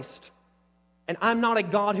Christ. And I'm not a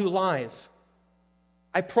God who lies.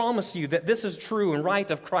 I promise you that this is true and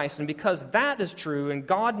right of Christ. And because that is true and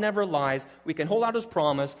God never lies, we can hold out his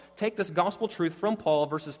promise, take this gospel truth from Paul,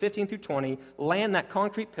 verses 15 through 20, land that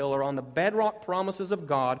concrete pillar on the bedrock promises of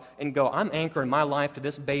God, and go, I'm anchoring my life to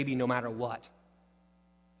this baby no matter what.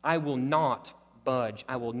 I will not budge.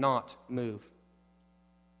 I will not move.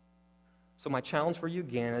 So my challenge for you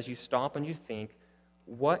again, as you stop and you think,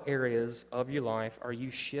 what areas of your life are you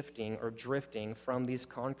shifting or drifting from these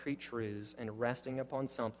concrete truths and resting upon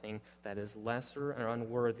something that is lesser and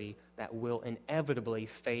unworthy that will inevitably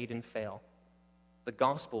fade and fail? The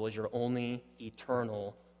gospel is your only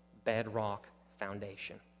eternal bedrock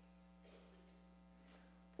foundation.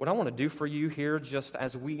 What I want to do for you here, just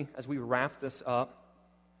as we wrap this up,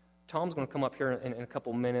 Tom's going to come up here in a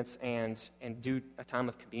couple minutes and do a time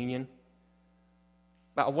of communion.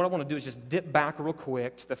 But what I want to do is just dip back real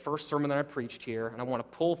quick to the first sermon that I preached here, and I want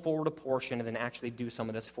to pull forward a portion and then actually do some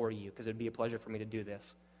of this for you, because it would be a pleasure for me to do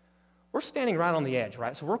this. We're standing right on the edge,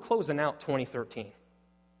 right? So we're closing out 2013.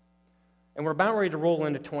 And we're about ready to roll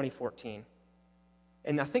into 2014.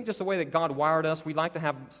 And I think just the way that God wired us, we like to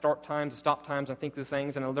have start times and stop times and think through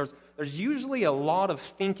things. And there's usually a lot of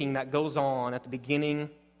thinking that goes on at the beginning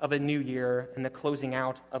of a new year and the closing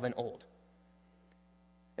out of an old.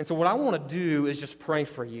 And so what I want to do is just pray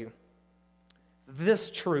for you. This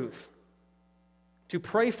truth. To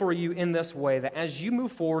pray for you in this way, that as you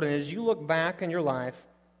move forward and as you look back in your life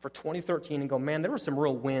for 2013 and go, man, there were some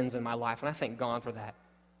real wins in my life, and I thank God for that.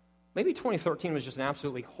 Maybe 2013 was just an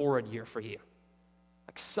absolutely horrid year for you.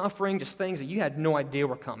 Like suffering, just things that you had no idea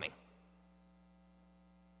were coming.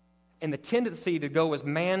 And the tendency to go is,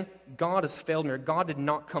 man, God has failed me, or God did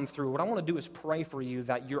not come through. What I want to do is pray for you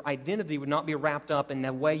that your identity would not be wrapped up in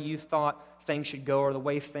the way you thought things should go or the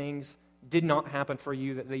way things did not happen for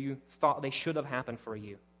you that you thought they should have happened for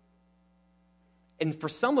you. And for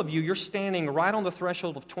some of you, you're standing right on the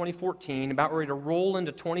threshold of 2014, about ready to roll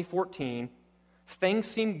into 2014. Things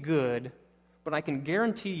seem good, but I can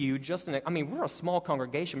guarantee you, we're a small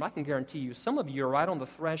congregation, but I can guarantee you some of you are right on the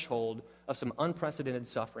threshold of some unprecedented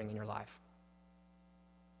suffering in your life.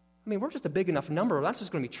 We're just a big enough number. That's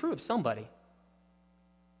just going to be true of somebody.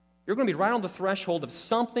 You're going to be right on the threshold of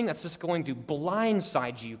something that's just going to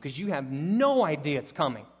blindside you because you have no idea it's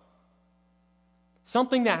coming.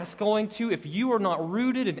 Something that's going to, if you are not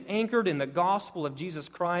rooted and anchored in the gospel of Jesus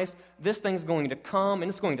Christ, this thing's going to come and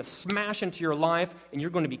it's going to smash into your life, and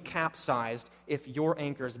you're going to be capsized if your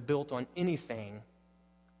anchor is built on anything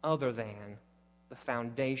other than the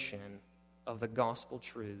foundation of the gospel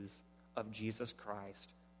truths of Jesus Christ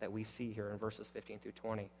that we see here in verses 15 through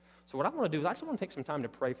 20. So what I want to do is I just want to take some time to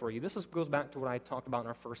pray for you. This goes back to what I talked about in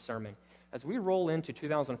our first sermon. As we roll into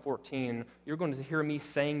 2014, you're going to hear me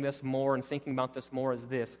saying this more and thinking about this more as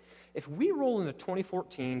this. If we roll into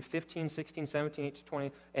 2014, 15, 16, 17, 18,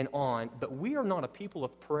 20, and on, but we are not a people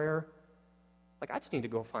of prayer, I just need to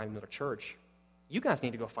go find another church. You guys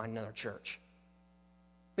need to go find another church.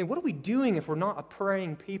 What are we doing if we're not a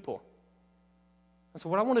praying people? And so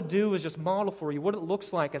what I want to do is just model for you what it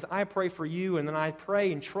looks like as I pray for you, and then I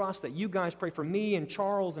pray and trust that you guys pray for me and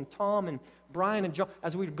Charles and Tom and Brian and John.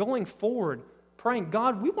 As we're going forward, praying,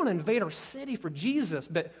 God, we want to invade our city for Jesus,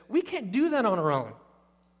 but we can't do that on our own.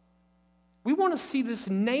 We want to see this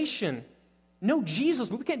nation know Jesus,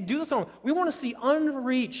 but we can't do this on our own. We want to see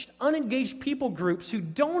unreached, unengaged people groups who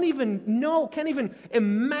don't even know, can't even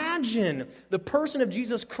imagine the person of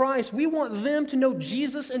Jesus Christ. We want them to know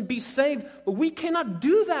Jesus and be saved, but we cannot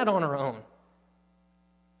do that on our own.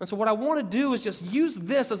 And so what I want to do is just use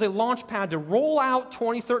this as a launch pad to roll out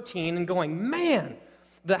 2013 and going, man,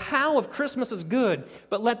 the how of Christmas is good,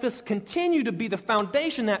 but let this continue to be the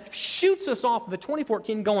foundation that shoots us off of the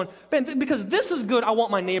 2014 going, man, because this is good, I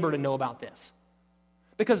want my neighbor to know about this.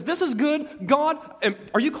 Because this is good, God,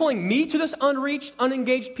 are you calling me to this unreached,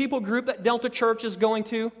 unengaged people group that Delta Church is going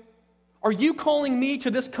to? Are you calling me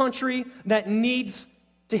to this country that needs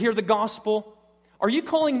to hear the gospel? Are you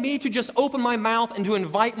calling me to just open my mouth and to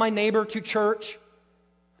invite my neighbor to church?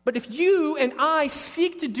 But if you and I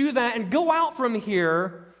seek to do that and go out from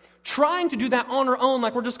here trying to do that on our own,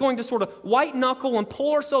 like we're just going to sort of white knuckle and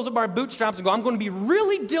pull ourselves up by our bootstraps and go, I'm going to be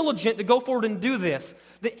really diligent to go forward and do this,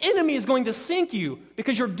 the enemy is going to sink you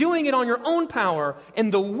because you're doing it on your own power.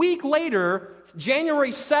 And the week later, January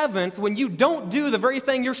 7th, when you don't do the very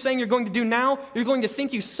thing you're saying you're going to do now, you're going to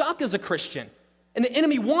think you suck as a Christian. And the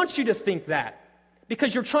enemy wants you to think that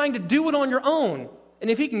because you're trying to do it on your own. And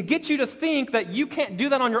if he can get you to think that you can't do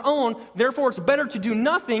that on your own, therefore it's better to do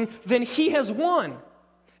nothing, then he has won.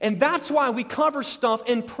 And that's why we cover stuff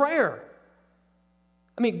in prayer.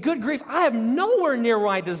 Good grief, I have nowhere near where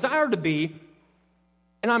I desire to be,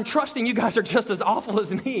 and I'm trusting you guys are just as awful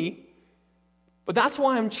as me. But that's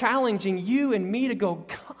why I'm challenging you and me to go,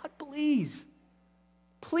 God, please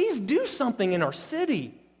do something in our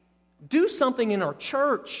city. Do something in our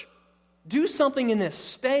church. Do something in this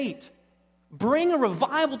state. Bring a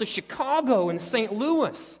revival to Chicago and St.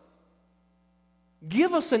 Louis.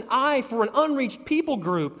 Give us an eye for an unreached people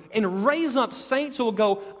group and raise up saints who will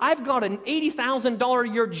go, I've got an $80,000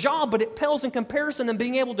 a year job, but it pales in comparison to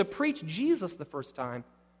being able to preach Jesus the first time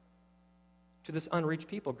to this unreached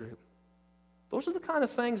people group. Those are the kind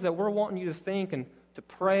of things that we're wanting you to think and to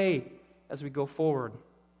pray as we go forward.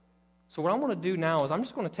 So what I want to do now is I'm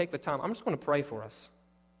just going to take the time. I'm just going to pray for us.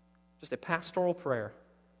 Just a pastoral prayer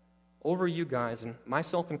over you guys, and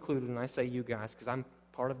myself included, and I say you guys because I'm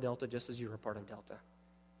part of Delta just as you're a part of Delta.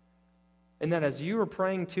 And that as you are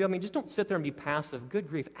praying too, just don't sit there and be passive. Good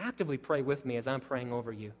grief, actively pray with me as I'm praying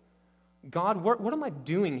over you. God, what am I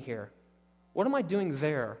doing here? What am I doing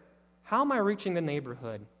there? How am I reaching the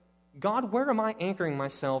neighborhood? God, where am I anchoring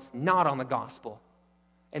myself not on the gospel?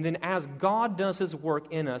 And then as God does His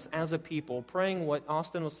work in us as a people, praying what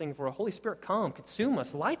Austin was singing for, Holy Spirit, come, consume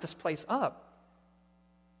us, light this place up.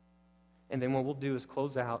 And then what we'll do is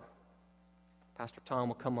close out. Pastor Tom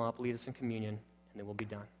will come up, lead us in communion, and then we'll be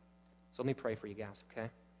done. So let me pray for you guys, okay?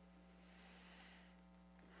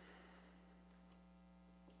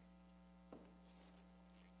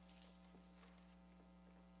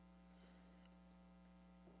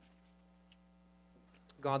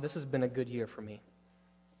 God, this has been a good year for me.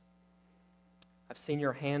 I've seen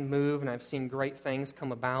your hand move, and I've seen great things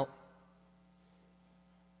come about.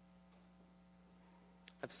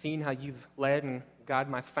 I've seen how you've led and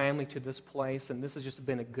guided my family to this place, and this has just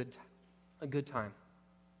been a good time.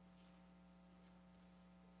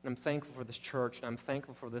 And I'm thankful for this church, and I'm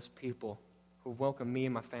thankful for this people who welcome me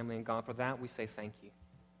and my family and God. For that, we say thank you.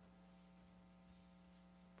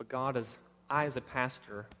 But God, as a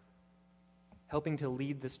pastor, helping to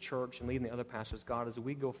lead this church and leading the other pastors, God, as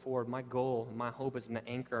we go forward, my goal and my hope is to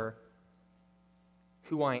anchor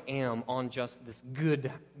who I am on just this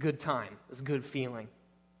good time, this good feeling.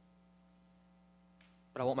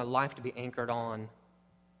 But I want my life to be anchored on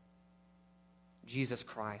Jesus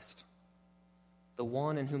Christ, the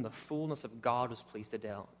one in whom the fullness of God was pleased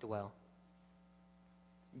to dwell.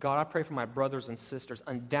 God, I pray for my brothers and sisters.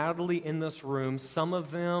 Undoubtedly in this room, some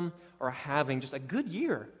of them are having just a good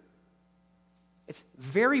year. It's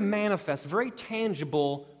very manifest, very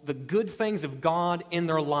tangible, the good things of God in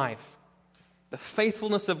their life, the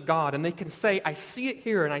faithfulness of God. And they can say, I see it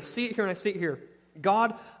here, and I see it here, and I see it here.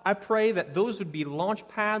 God, I pray that those would be launch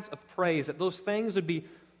pads of praise, that those things would be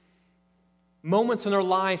moments in their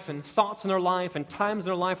life and thoughts in their life and times in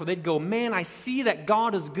their life where they'd go, man, I see that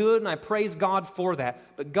God is good and I praise God for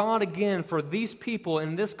that. But God, again, for these people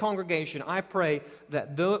in this congregation, I pray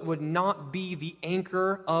that though it would not be the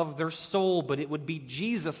anchor of their soul, but it would be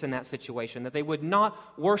Jesus in that situation, that they would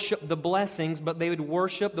not worship the blessings, but they would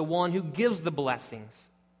worship the one who gives the blessings.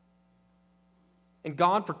 And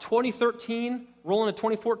God, for 2013, rolling into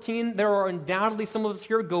 2014, there are undoubtedly some of us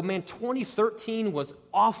here who go, man, 2013 was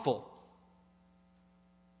awful.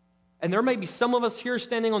 And there may be some of us here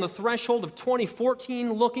standing on the threshold of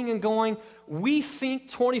 2014 looking and going, we think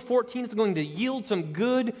 2014 is going to yield some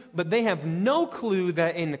good, but they have no clue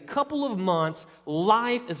that in a couple of months,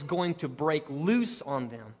 life is going to break loose on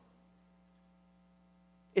them.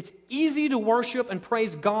 It's easy to worship and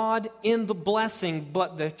praise God in the blessing,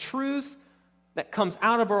 but the truth that comes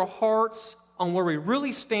out of our hearts on where we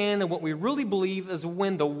really stand and what we really believe is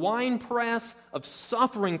when the winepress of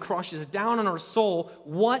suffering crushes down on our soul,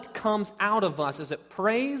 what comes out of us? Is it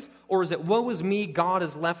praise or is it, woe is me, God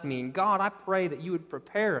has left me? And God, I pray that you would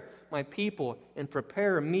prepare my people and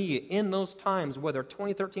prepare me in those times, whether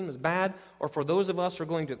 2013 was bad or for those of us who are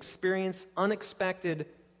going to experience unexpected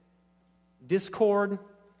discord,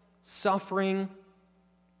 suffering,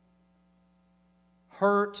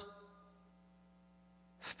 hurt,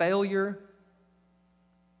 failure,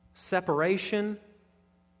 separation,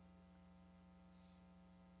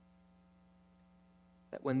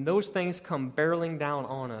 that when those things come barreling down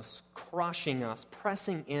on us, crushing us,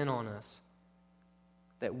 pressing in on us,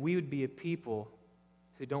 that we would be a people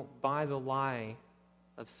who don't buy the lie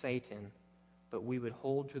of Satan, but we would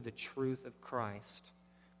hold to the truth of Christ.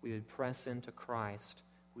 We would press into Christ.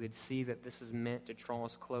 We would see that this is meant to draw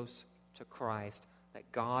us close to Christ, that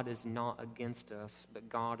God is not against us, but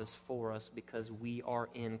God is for us because we are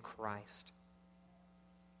in Christ.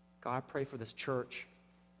 God, I pray for this church.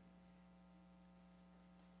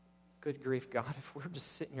 Good grief, God, if we're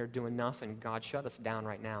just sitting here doing nothing, God, shut us down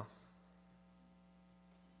right now.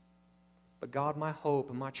 But God, my hope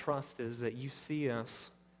and my trust is that you see us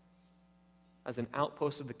as an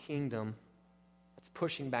outpost of the kingdom that's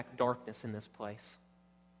pushing back darkness in this place.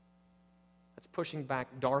 That's pushing back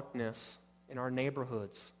darkness in our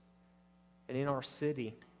neighborhoods, and in our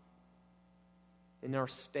city, in our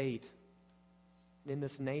state, and in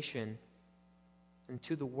this nation, and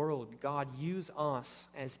to the world. God, use us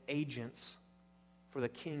as agents for the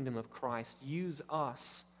kingdom of Christ. Use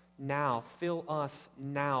us now. Fill us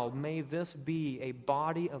now. May this be a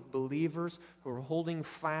body of believers who are holding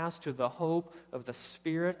fast to the hope of the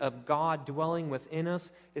Spirit of God dwelling within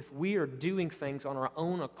us. If we are doing things on our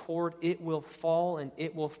own accord, it will fall and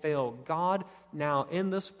it will fail. God, now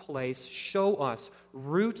in this place, show us,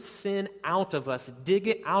 root sin out of us, dig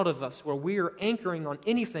it out of us where we are anchoring on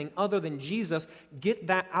anything other than Jesus. Get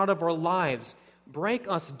that out of our lives. Break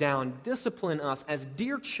us down, discipline us as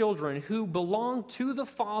dear children who belong to the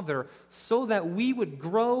Father, so that we would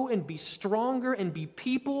grow and be stronger and be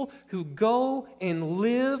people who go and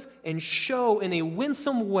live and show in a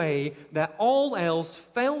winsome way that all else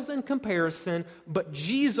fails in comparison, but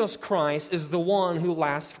Jesus Christ is the one who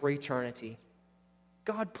lasts for eternity.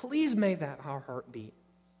 God, please make that our heartbeat.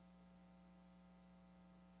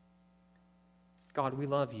 God, we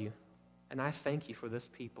love you, and I thank you for this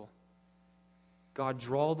people. God,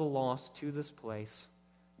 draw the lost to this place.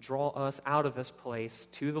 Draw us out of this place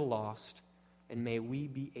to the lost. And may we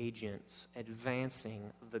be agents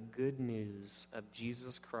advancing the good news of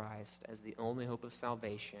Jesus Christ as the only hope of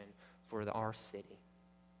salvation for our city.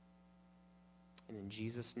 And in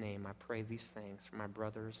Jesus' name, I pray these things for my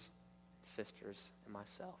brothers, sisters, and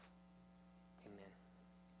myself.